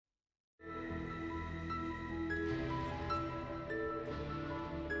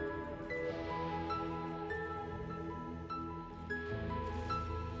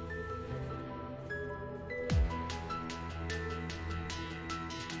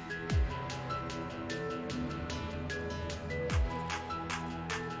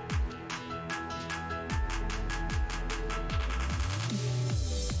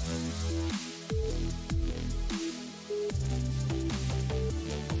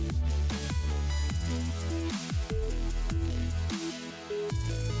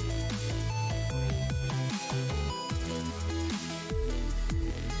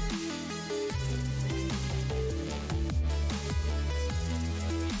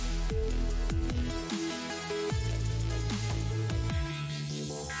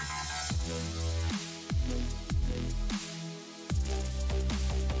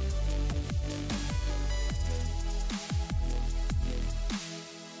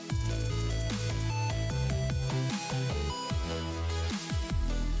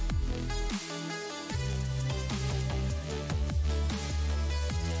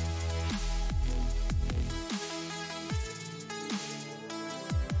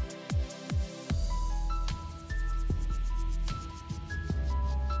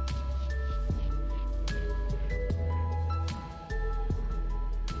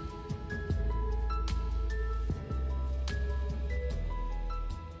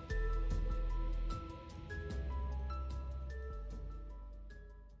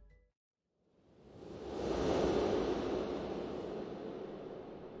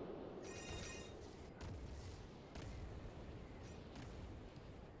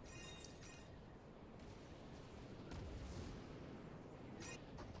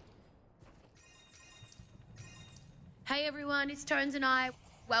Hey everyone, it's Tones and I.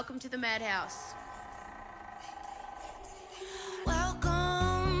 Welcome to the Madhouse.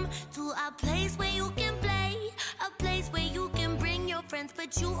 Welcome to a place where you can play, a place where you can bring your friends,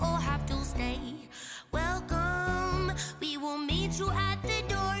 but you all have to stay. Welcome, we will meet you at the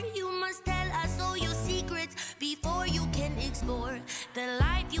door. You must tell us all your secrets before you can explore. The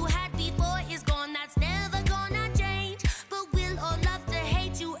life you had before is gone, that's never gonna change. But we'll all love to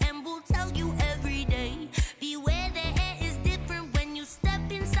hate you and we'll tell you every day. Beware, the air is different when you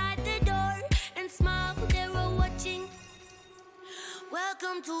step inside the door and smile, they're all watching.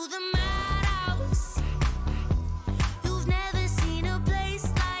 Welcome to the Madhouse. You've never seen a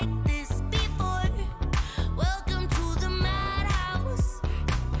place like this before. Welcome to the Madhouse,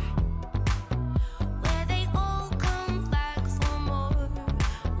 where they all come back for more.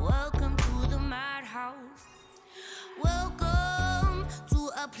 Welcome to the Madhouse. Welcome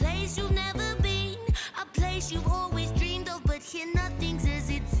to a place you've never been, a place you've always dreamed of, but here nothing's as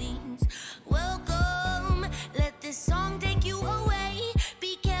it seems. Welcome, let this song take you away.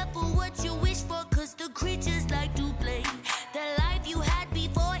 Be careful what you wish for, cause the creatures like to play. The life you had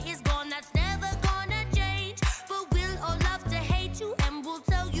before is gone, that's never gonna change. But we'll all love to hate you and we'll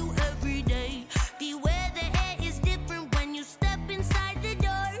tell you every day. Beware, the air is different when you step inside the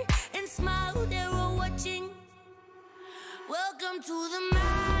door and smile, they're all watching. Welcome to the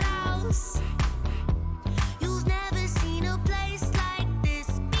Madhouse. You've never seen a place like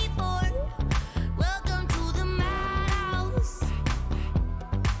this before. Welcome to the Madhouse,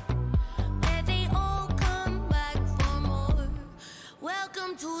 where they all come back for more.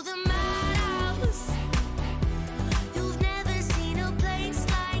 Welcome to the Madhouse. You've never seen a place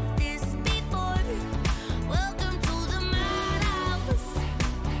like this before. Welcome to the Madhouse,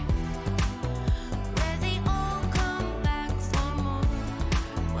 where they all come back for more.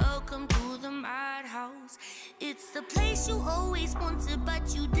 Welcome to the Madhouse. It's the place you always wanted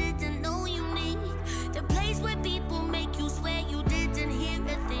but you didn't know you need. The place where people make you swear you didn't hear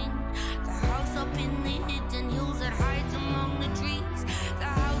a thing. The house up in the hidden hills that hides among the trees. The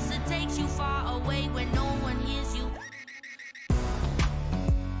house that takes you far away where no one hears you.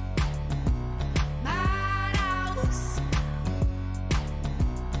 Madhouse,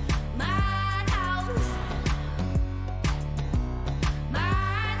 Madhouse,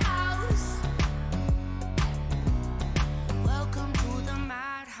 Madhouse. Welcome to the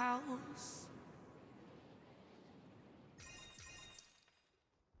Madhouse.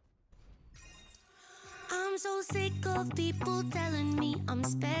 I'm so sick of people telling me I'm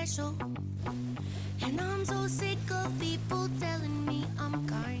special, and I'm so sick of people telling me I'm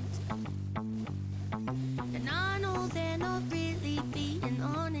kind. And I know they're not really being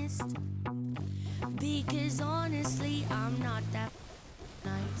honest, because honestly I'm not that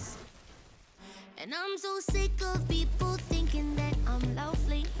nice. And I'm so sick of people thinking that I'm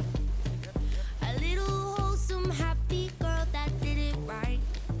lovely, a little wholesome, happy girl that did it right.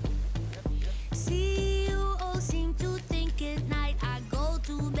 See, you all seem to think at night I go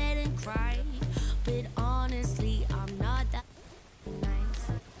to bed and cry, but honestly I'm not that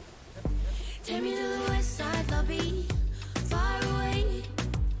nice. Take me to the west side lobby, far away,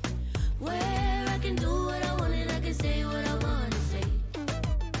 where I can do what I want and I can say what I want to say.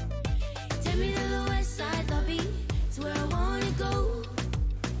 Take me to the west side lobby, it's where I wanna go,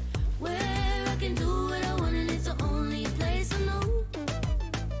 where I can do what I want and it's the only place I know.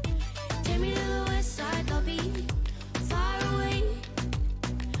 Take me to the west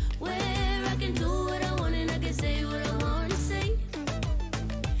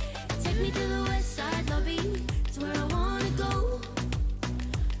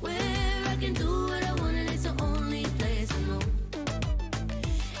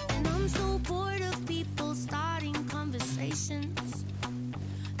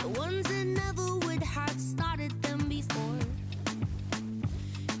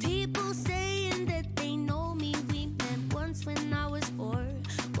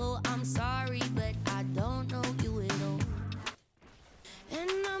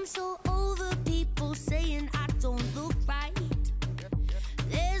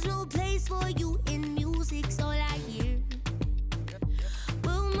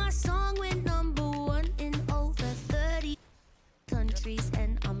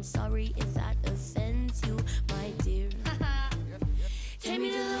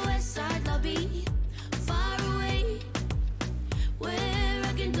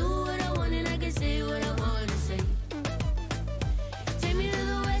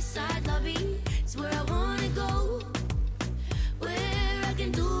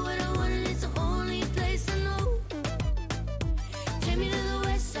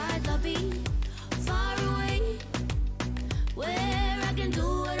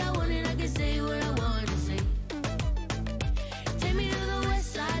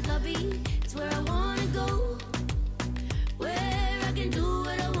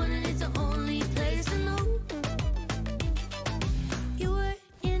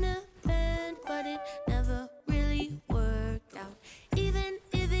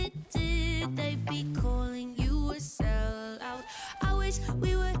wish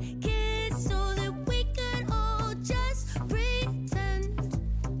we were kids so that we could all just pretend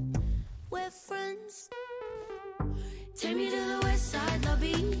we're friends. Take me to the west side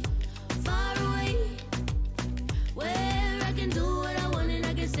lobby, far away, where I can do what I want and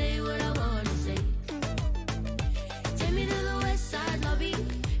I can say what I want to say. Take me to the west side lobby,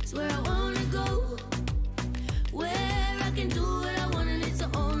 it's where I wanna go, where I can do what I want and it's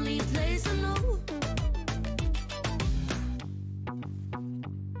the only place I know.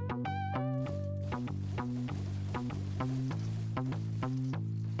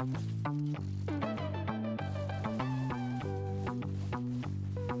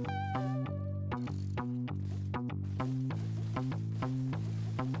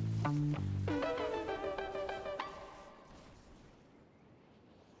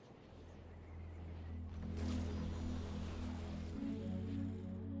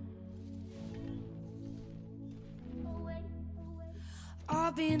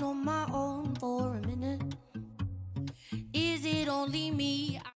 I've been on my own for a minute. Is it only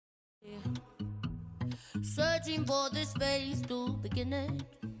me? Searching for the space to begin it.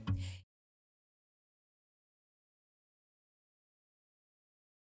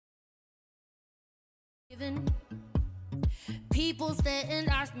 People stare and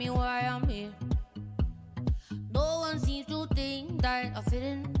ask me why I'm here. No one seems to think that I fit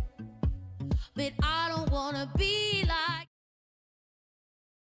in, but I don't wanna be like.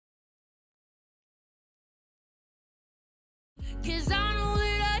 Cause I know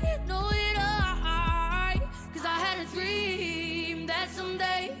that I didn't know it all. Cause I had a dream that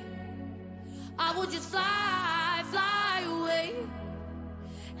someday I would just fly, fly away.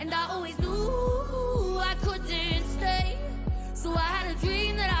 And I always knew I couldn't stay, so I had a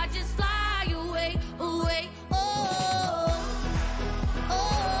dream that I'd just fly away, away. Oh,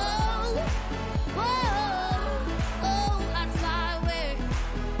 oh, oh, oh, I'd fly away.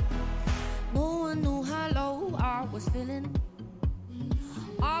 No one knew how low I was feeling.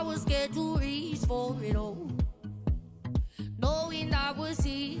 I was scared to reach for it all, knowing I was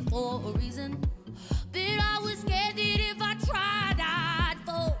here for a reason. But I was scared that if I tried, I'd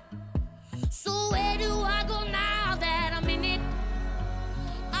fall. So where do I go now that I'm in it?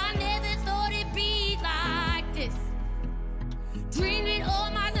 I never thought it'd be like this. Dreamed it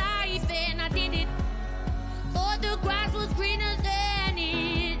all my life and I did it. Thought the grass was greener than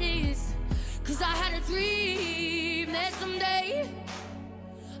it is. Cause I had a dream that someday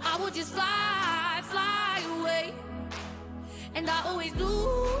I would just fly, fly away. And I always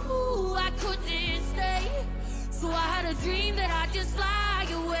knew I couldn't stay, so I had a dream that I'd just fly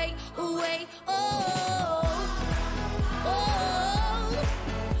away, away. Oh, oh,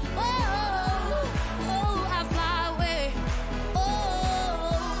 oh, oh, I fly away. Oh,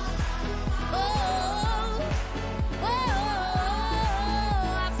 oh, oh,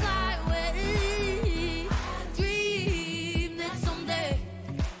 I fly away. Dream that someday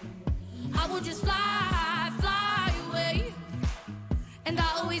I would just fly, fly away. And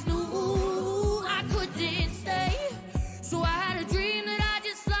I always knew I couldn't stay, so I had a dream that I'd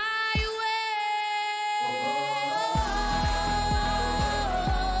just fly away. Oh,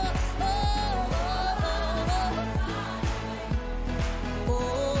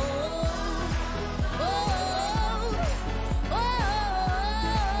 oh,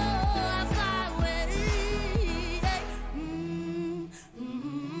 oh, oh, I fly away.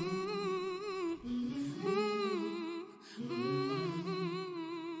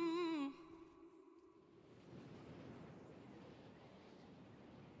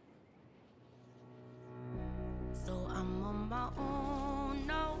 So I'm on my own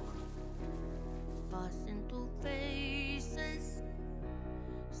now, passing through faces,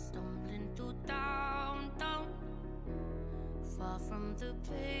 stumbling through downtown, far from the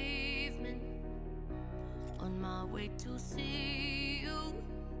pavement, on my way to see you.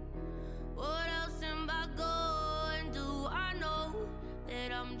 What else am I going to do? I know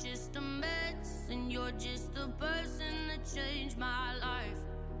that I'm just a mess and you're just the person that changed my life.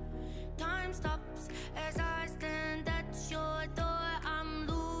 Time stops as I stand at your door. I'm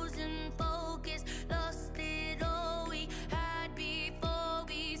losing focus, lost it all we had before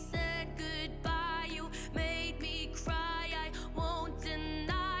we said goodbye. You made me cry, I won't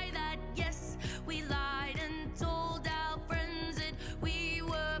deny that. Yes, we lied and told our friends that we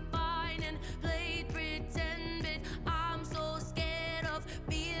were fine and played pretend, but I'm so scared of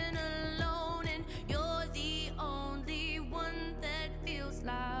being alone, and you're the only one that feels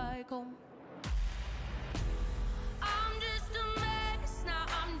like home.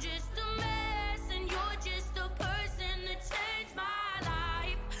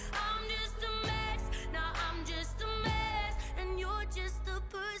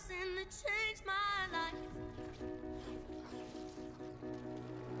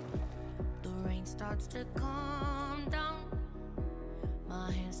 starts to calm down.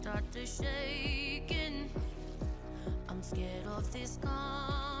 My hands start to shaking. I'm scared of this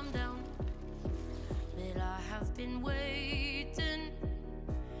calm down, but I have been waiting.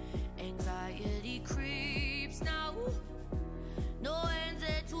 Anxiety creeps now. No hands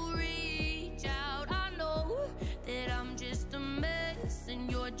there to reach out. I know that I'm just a mess,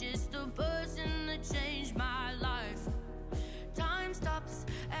 and you're just a person that changed my life. Time stops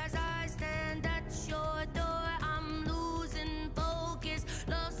as I stand at your door. I'm losing focus,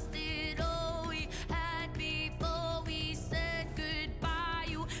 lost it all we had before we said goodbye.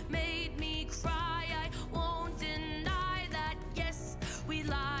 You made me cry, I won't deny that. Yes, we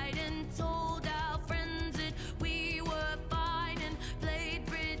lied and told our friends that we were fine and played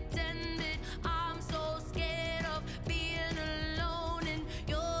pretended. I'm so scared of being alone, and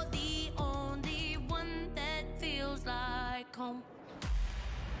you're the only one that feels like home.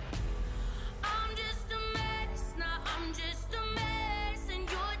 I'm just a mess, now I'm just a mess, and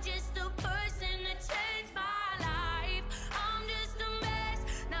you're just a person that changed my life. I'm just a mess,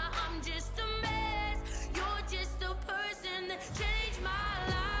 now I'm just a mess, you're just a person that changed my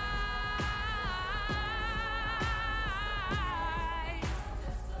life.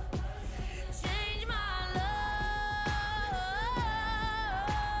 Changed my life.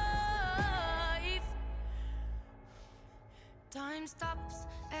 Time stops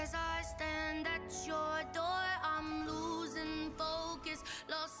as I stand at your door. I'm losing focus,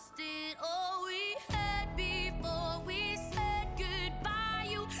 lost it all we had before we said goodbye.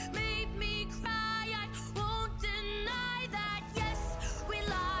 You made me cry, I won't deny that. Yes, we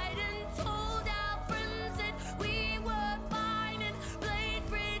lied and told our friends that we were fine and played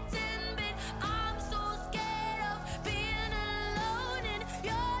pretend, but I'm so scared of being alone, and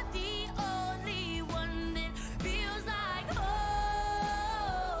you're the only one that feels like home.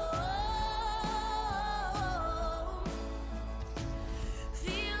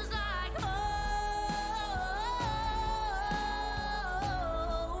 Feels like home.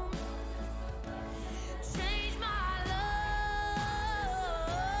 Change my life.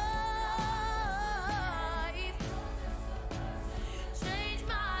 Change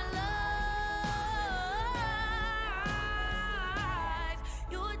my life.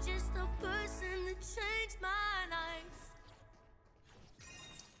 You're just the person that changed my life.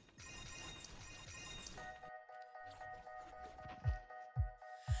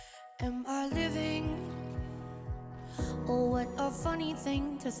 Am I living? Oh, what a funny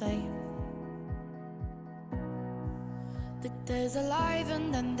thing to say. That there's alive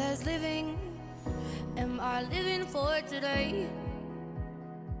and then there's living. Am I living for today?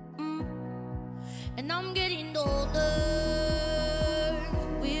 And I'm getting older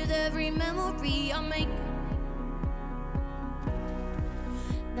with every memory I make.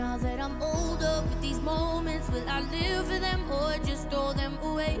 Now that I'm older, with these moments, will I live for them or just throw them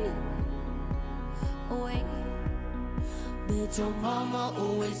away? Away. But your mama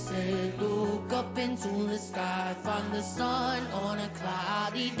always said, look up into the sky, find the sun on a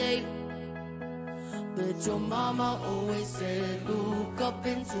cloudy day. But your mama always said, look up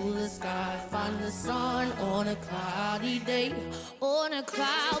into the sky, find the sun on a cloudy day. On a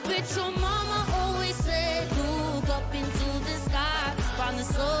cloud. But your mama always said, look up into the sky, find the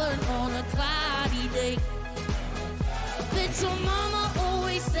sun on a cloudy day. But your mama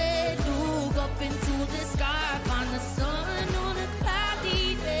always said, look up into the sky, find the sun on a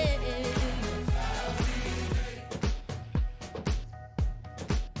cloudy day.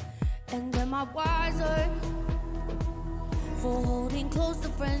 And am I wiser for holding close to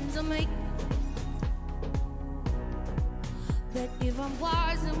friends I make? But if I'm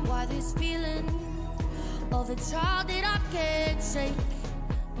wise, then why this feeling of a child that I can't shake?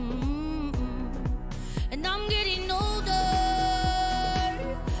 And I'm getting older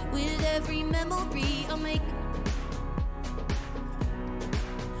with every memory I make.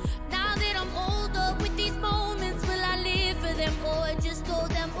 Now that I'm older, with these moments, will I live for them or just throw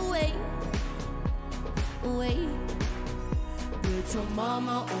them away? Away. But your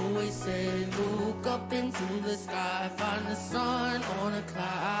mama always said, look up into the sky, find the sun on a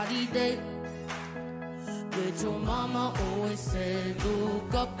cloudy day. But your mama always said,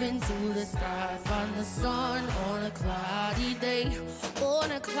 look up into the sky, find the sun on a cloudy day.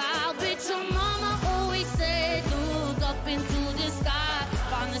 On a cloud. But your mama always said, look up into the sky,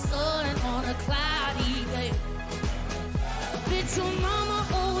 find the sun on a cloudy day. But your mama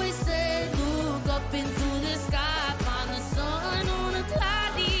always said, look up into the sky, find the sun on a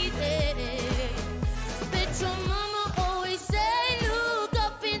cloudy day. But your mama always said, look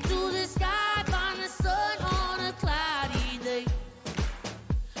up into the sky, find the sun on a cloudy day.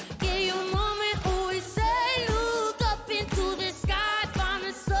 Yeah, your mama always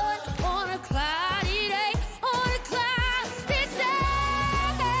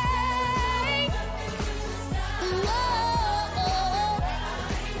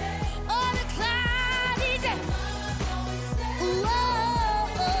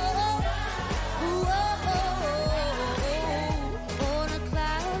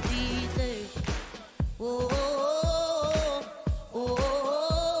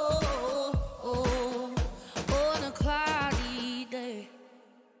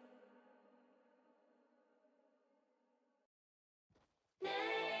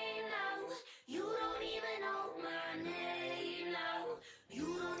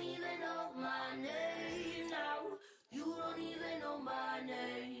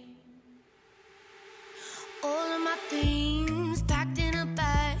things packed in a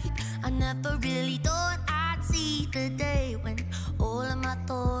bag. I never really thought I'd see the day when all of my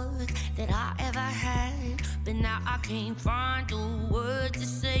thoughts that I ever had, but now I can't find the words to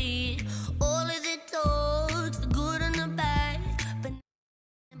say it. All of the talks, the good and the bad, but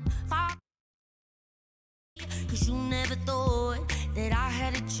cause you never thought that I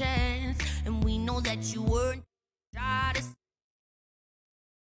had a chance, and we know that you weren't.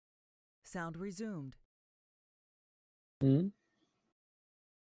 Sound resumed. Mhm.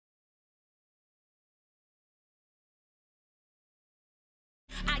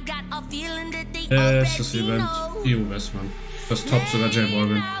 I got a feeling that they Ist das Event EOS, Mann. Das Top sogar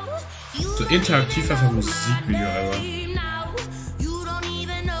J-Balvin. So interaktiv einfach Musikvideo, Alter.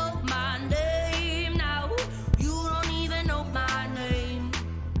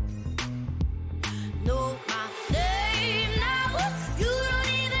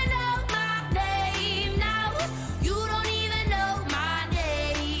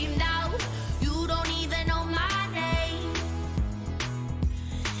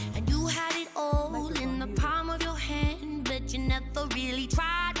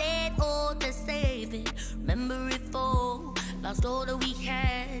 Lost all that we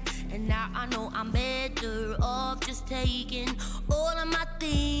had, and now I know I'm better off just taking all of my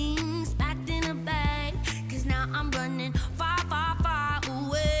things packed in a bag. Cause now I'm running far, far, far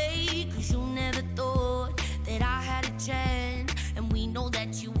away. Cause you never thought that I had a chance, and we know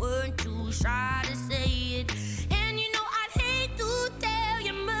that you weren't too shy to say it. And you know I'd hate to tell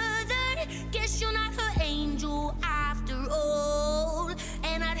your mother, guess you're not her angel after all.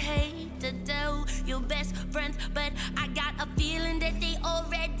 And I'd hate to tell your best friends, but I got a feeling that they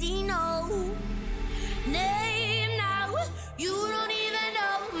already know. Name now, you don't even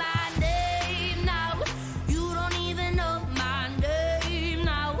know my name now. You don't even know my name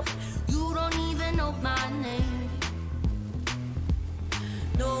now. You don't even know my name.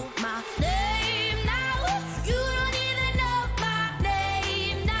 Know my name now. You don't even know my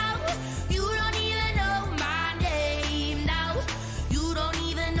name now. You don't even know my name now. You don't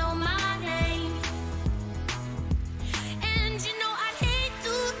even know my name. And you know I'd hate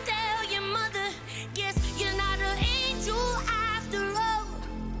to tell your mother, guess you're not an angel after all.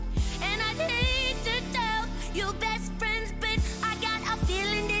 And I'd hate to tell your best friends, but I got a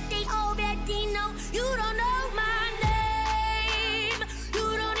feeling that they already know. You don't know my name.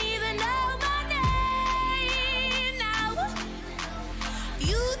 You don't even know my name now.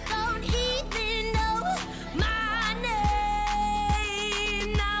 You don't even know my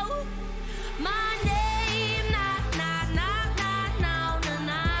name now. My name, nah, nah, nah, nah, nah, nah,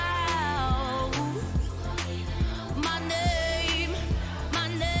 nah. My name, my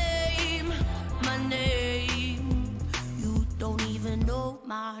name, my name. You don't even know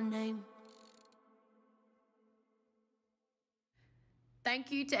my name.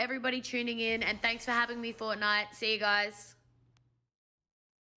 Thank you to everybody tuning in, and thanks for having me, Fortnite. See you guys.